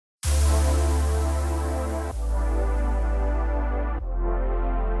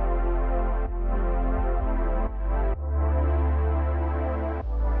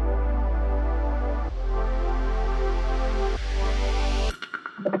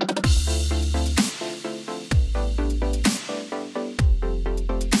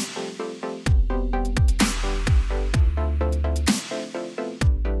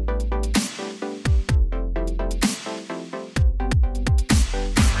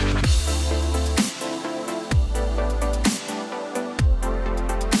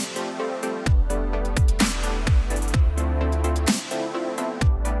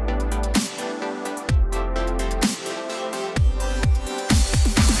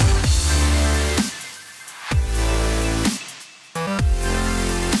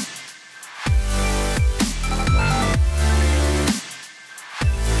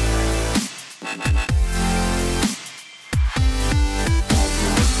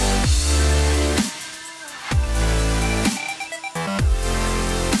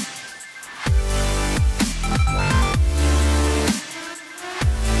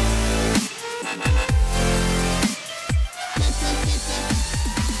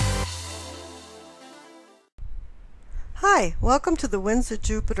Hi, welcome to the Winds of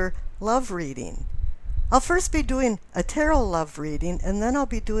Jupiter love reading. I'll first be doing a tarot love reading, and then I'll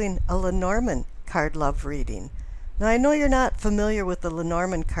be doing a Lenormand card love reading. Now I know you're not familiar with the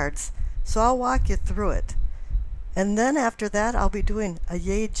Lenormand cards, so I'll walk you through it. And then after that I'll be doing a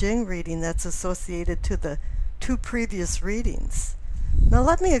I Ching reading that's associated to the two previous readings. Now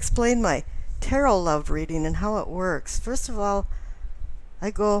let me explain my tarot love reading and how it works. First of all,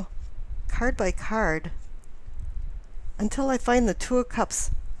 I go card by card until I find the Two of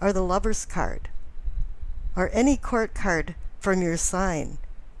Cups or the Lover's card, or any court card from your sign.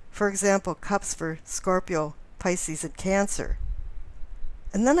 For example, Cups for Scorpio, Pisces, and Cancer.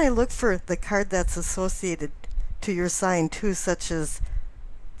 And then I look for the card that's associated to your sign too, such as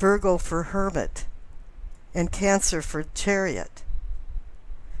Virgo for Hermit and Cancer for Chariot.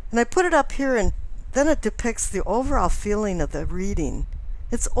 And I put it up here, and then it depicts the overall feeling of the reading.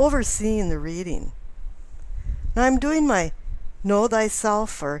 It's overseeing the reading. Now I'm doing my Know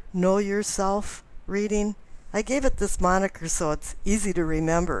Thyself or Know Yourself reading. I gave it this moniker so it's easy to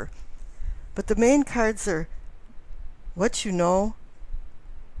remember. But the main cards are What You Know,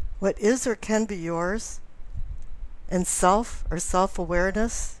 What Is or Can Be Yours, and Self or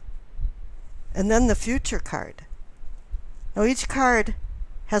Self-Awareness, and then the Future card. Now each card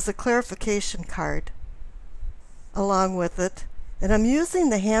has a clarification card along with it, and I'm using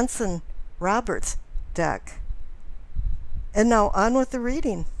the Hanson-Roberts deck. And now on with the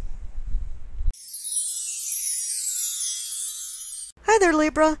reading. Hi there,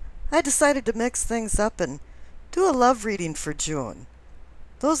 Libra. I decided to mix things up and do a love reading for June.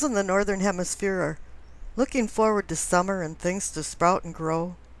 Those in the Northern Hemisphere are looking forward to summer and things to sprout and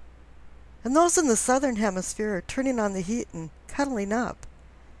grow. And those in the Southern Hemisphere are turning on the heat and cuddling up.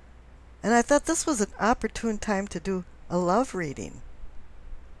 And I thought this was an opportune time to do a love reading.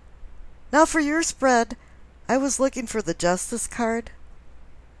 Now for your spread, I was looking for the Justice card,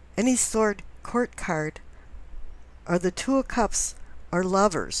 any Sword Court card, or the Two of Cups or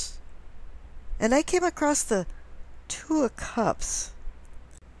Lovers. And I came across the Two of Cups.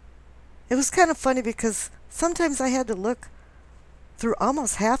 It was kind of funny because sometimes I had to look through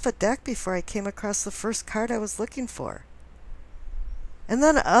almost half a deck before I came across the first card I was looking for. And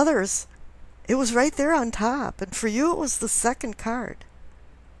then others, it was right there on top. And for you, it was the second card,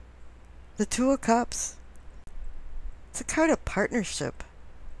 the Two of Cups. It's a card of partnership,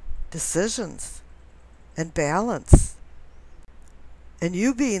 decisions, and balance. And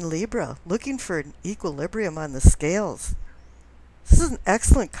you being Libra, looking for an equilibrium on the scales. This is an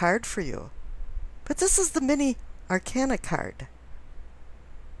excellent card for you. But this is the mini Arcana card.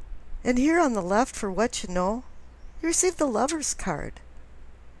 And here on the left, for What You Know, you receive the Lover's card.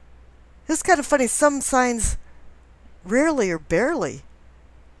 It's kind of funny, some signs rarely or barely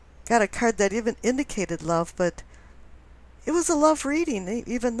got a card that even indicated love, but it was a love reading,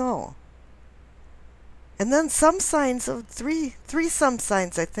 even though. And then some signs of three some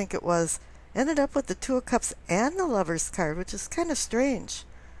signs, I think it was, ended up with the Two of Cups and the Lover's card, which is kind of strange.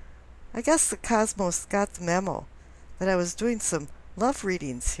 I guess the cosmos got the memo that I was doing some love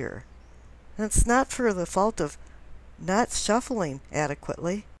readings here. And it's not for the fault of not shuffling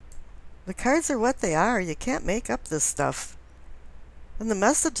adequately. The cards are what they are. You can't make up this stuff. And the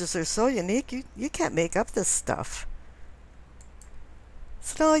messages are so unique, you can't make up this stuff.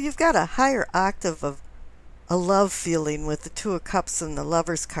 So you've got a higher octave of a love feeling with the Two of Cups and the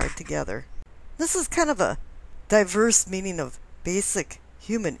Lover's card together. This is kind of a diverse meaning of basic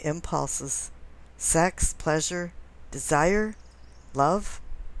human impulses: sex, pleasure, desire, love,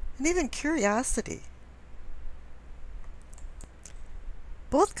 and even curiosity.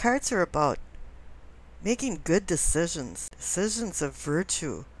 Both cards are about making good decisions, decisions of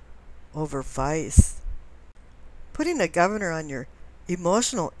virtue over vice, putting a governor on your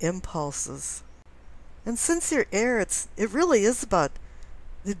emotional impulses. And since you're air, it really is about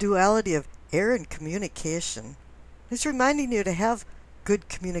the duality of air and communication. It's reminding you to have good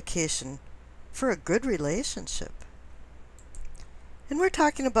communication for a good relationship. And we're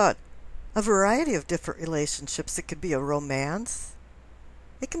talking about a variety of different relationships. It could be a romance.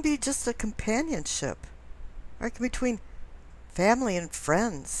 It can be just a companionship. Or it can be between family and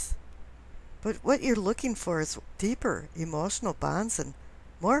friends. But what you're looking for is deeper emotional bonds and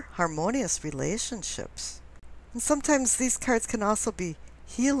more harmonious relationships. And sometimes these cards can also be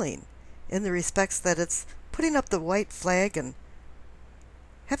healing in the respects that it's putting up the white flag and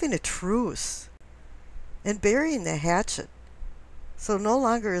having a truce and burying the hatchet. So no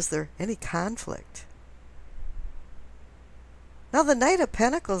longer is there any conflict. Now the Knight of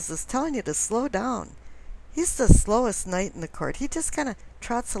Pentacles is telling you to slow down. He's the slowest knight in the court. He just kind of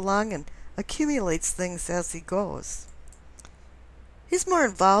trots along and accumulates things as he goes. He's more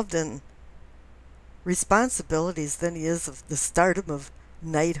involved in responsibilities than he is of the stardom of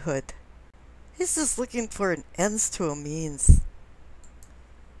knighthood. He's just looking for an ends to a means.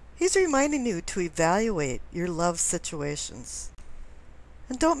 He's reminding you to evaluate your love situations.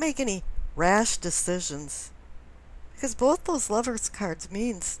 And don't make any rash decisions, because both those lovers cards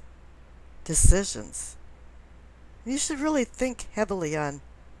means decisions. You should really think heavily on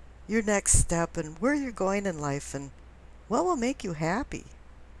your next step and where you're going in life and what will make you happy.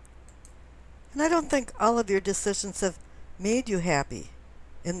 And I don't think all of your decisions have made you happy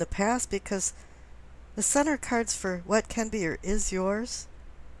in the past, because the center cards for what can be or is yours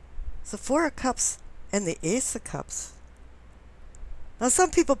is the Four of Cups and the Ace of Cups. Now,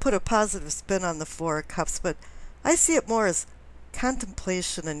 some people put a positive spin on the Four of Cups, but I see it more as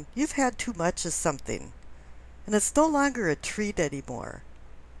contemplation, and you've had too much of something, and it's no longer a treat anymore.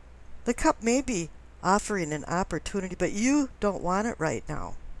 The cup may be offering an opportunity, but you don't want it right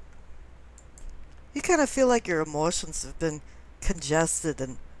now. You kind of feel like your emotions have been congested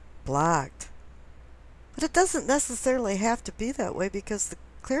and blocked. But it doesn't necessarily have to be that way, because the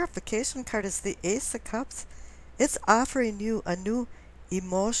clarification card is the Ace of Cups. It's offering you a new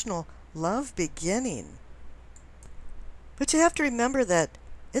emotional love beginning. But you have to remember that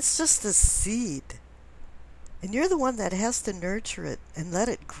it's just a seed, and you're the one that has to nurture it and let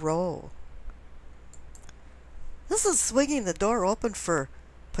it grow. This is swinging the door open for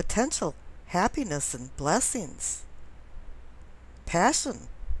potential happiness and blessings, passion,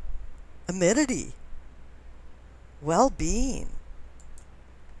 amenity, well-being.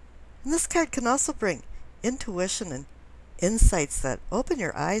 And this card can also bring intuition and insights that open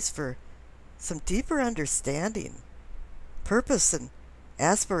your eyes for some deeper understanding, purpose, and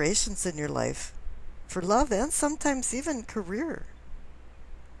aspirations in your life, for love and sometimes even career.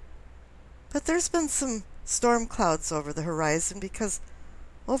 But there's been some storm clouds over the horizon, because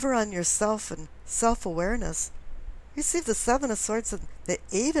over on yourself and self-awareness, you see the Seven of Swords and the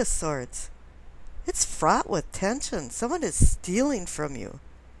Eight of Swords. It's fraught with tension. Someone is stealing from you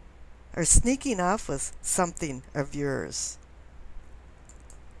or sneaking off with something of yours.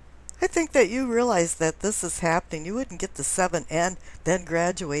 I think that you realize that this is happening. You wouldn't get the Seven and then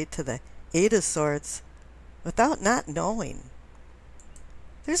graduate to the Eight of Swords without not knowing.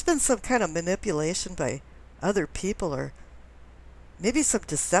 There's been some kind of manipulation by other people, or maybe some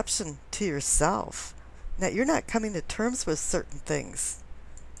deception to yourself, that you're not coming to terms with certain things.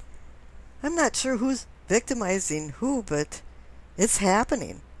 I'm not sure who's victimizing who, but it's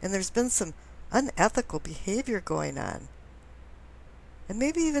happening, and there's been some unethical behavior going on, and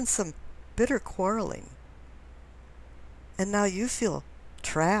maybe even some bitter quarreling. And now you feel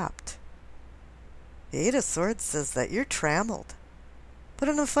trapped. The Eight of Swords says that you're trammeled, but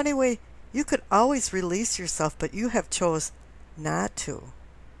in a funny way, you could always release yourself, but you have chose not to.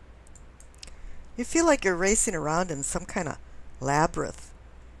 You feel like you're racing around in some kind of labyrinth.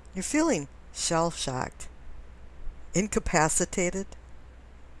 You're feeling shell-shocked, incapacitated,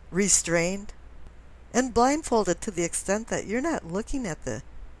 restrained, and blindfolded to the extent that you're not looking at the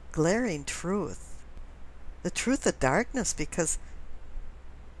glaring truth, the truth of darkness, because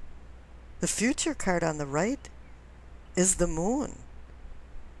the future card on the right is the Moon.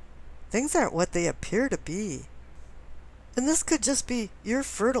 Things aren't what they appear to be. And this could just be your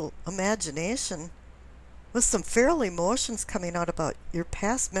fertile imagination with some feral emotions coming out about your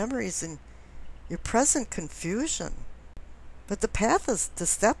past memories and your present confusion. But the path is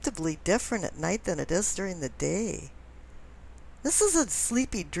deceptively different at night than it is during the day. This is a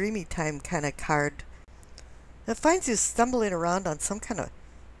sleepy, dreamy time kind of card that finds you stumbling around on some kind of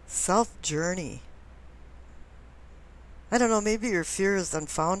self-journey. I don't know, maybe your fear is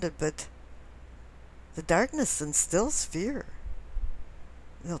unfounded, but the darkness instills fear.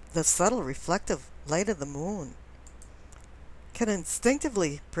 The subtle reflective light of the moon can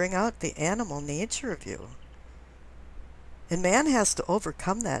instinctively bring out the animal nature of you. And man has to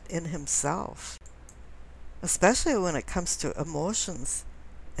overcome that in himself, especially when it comes to emotions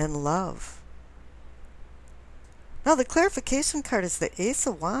and love. Now, the clarification card is the Ace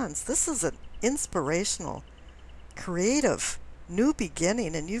of Wands. This is an inspirational, creative, new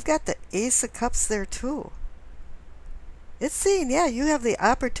beginning, and you've got the Ace of Cups there too. It's saying, yeah, you have the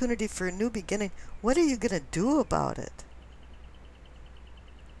opportunity for a new beginning. What are you going to do about it?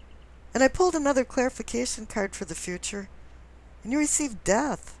 And I pulled another clarification card for the future, and you receive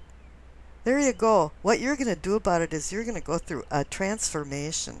death. There you go. What you're going to do about it is you're going to go through a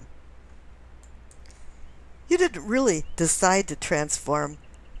transformation. You didn't really decide to transform.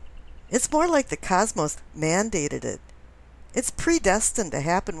 It's more like the cosmos mandated it. It's predestined to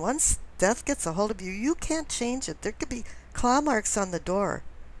happen. Once death gets a hold of you, you can't change it. There could be claw marks on the door,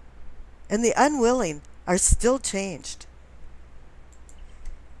 and the unwilling are still changed.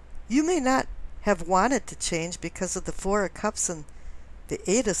 You may not have wanted to change because of the Four of Cups and the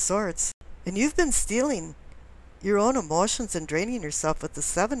Eight of Swords, and you've been stealing your own emotions and draining yourself with the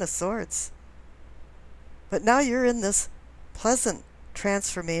Seven of Swords. But now you're in this pleasant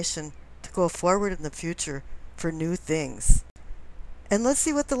transformation to go forward in the future for new things. And let's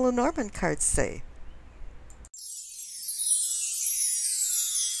see what the Lenormand cards say.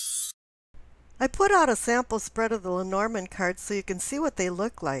 I put out a sample spread of the Lenormand cards so you can see what they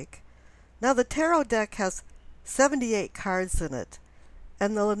look like. Now the tarot deck has 78 cards in it,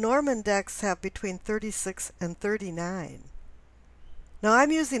 and the Lenormand decks have between 36 and 39. Now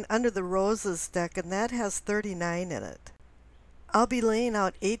I'm using Under the Roses deck, and that has 39 in it. I'll be laying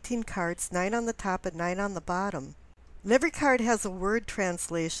out 18 cards, 9 on the top and 9 on the bottom. And every card has a word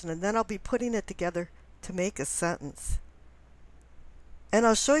translation, and then I'll be putting it together to make a sentence. And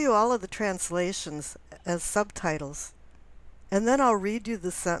I'll show you all of the translations as subtitles. And then I'll read you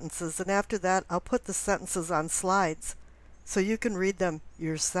the sentences, and after that I'll put the sentences on slides so you can read them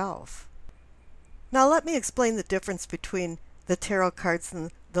yourself. Now let me explain the difference between the tarot cards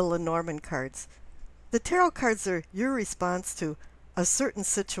and the Lenormand cards. The tarot cards are your response to a certain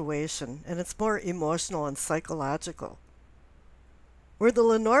situation, and it's more emotional and psychological. Where the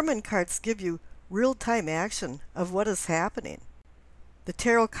Lenormand cards give you real-time action of what is happening. The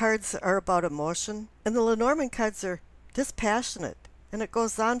tarot cards are about emotion, and the Lenormand cards are dispassionate, and it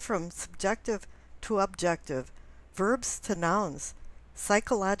goes on from subjective to objective, verbs to nouns,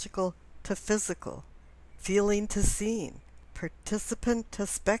 psychological to physical, feeling to seeing, participant to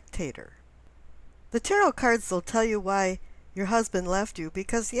spectator. The tarot cards will tell you why your husband left you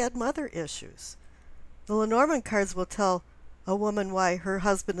because he had mother issues. The Lenormand cards will tell a woman why her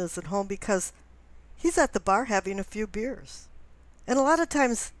husband isn't home because he's at the bar having a few beers. And a lot of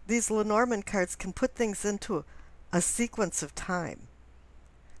times these Lenormand cards can put things into a sequence of time.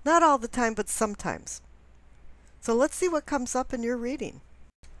 Not all the time, but sometimes. So let's see what comes up in your reading.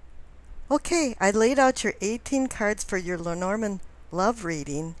 Okay, I laid out your 18 cards for your Lenormand love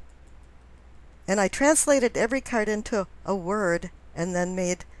reading. And I translated every card into a word and then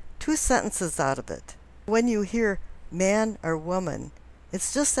made 2 sentences out of it. When you hear man or woman,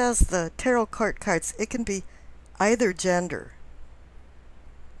 it's just as the tarot card cards, it can be either gender.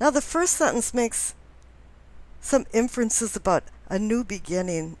 Now the first sentence makes some inferences about a new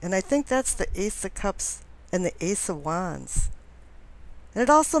beginning, and I think that's the Ace of Cups and the Ace of Wands. And it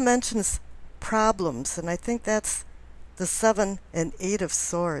also mentions problems, and I think that's the 7 and 8 of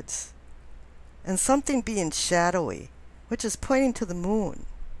Swords. And something being shadowy, which is pointing to the moon.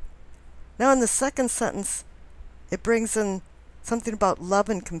 Now in the second sentence, it brings in something about love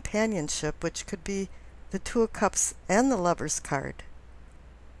and companionship, which could be the 2 of Cups and the Lover's card.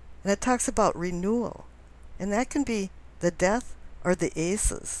 And it talks about renewal, and that can be the Death or the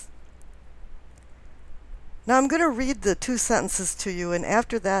Aces. Now I'm going to read the 2 sentences to you, and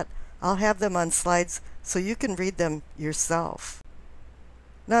after that I'll have them on slides so you can read them yourself.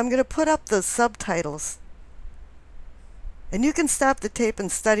 Now I'm going to put up the subtitles, and you can stop the tape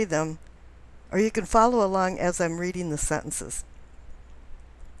and study them, or you can follow along as I'm reading the sentences.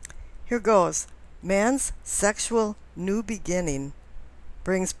 Here goes. Man's sexual new beginning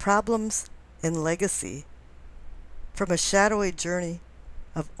brings problems and legacy from a shadowy journey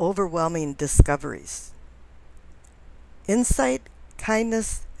of overwhelming discoveries. Insight,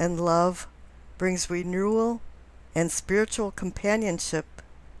 kindness, and love brings renewal and spiritual companionship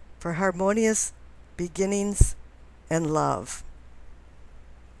for harmonious beginnings and love.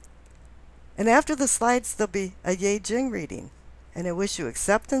 And after the slides, there'll be a I Ching reading. And I wish you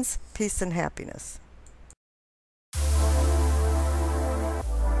acceptance, peace, and happiness.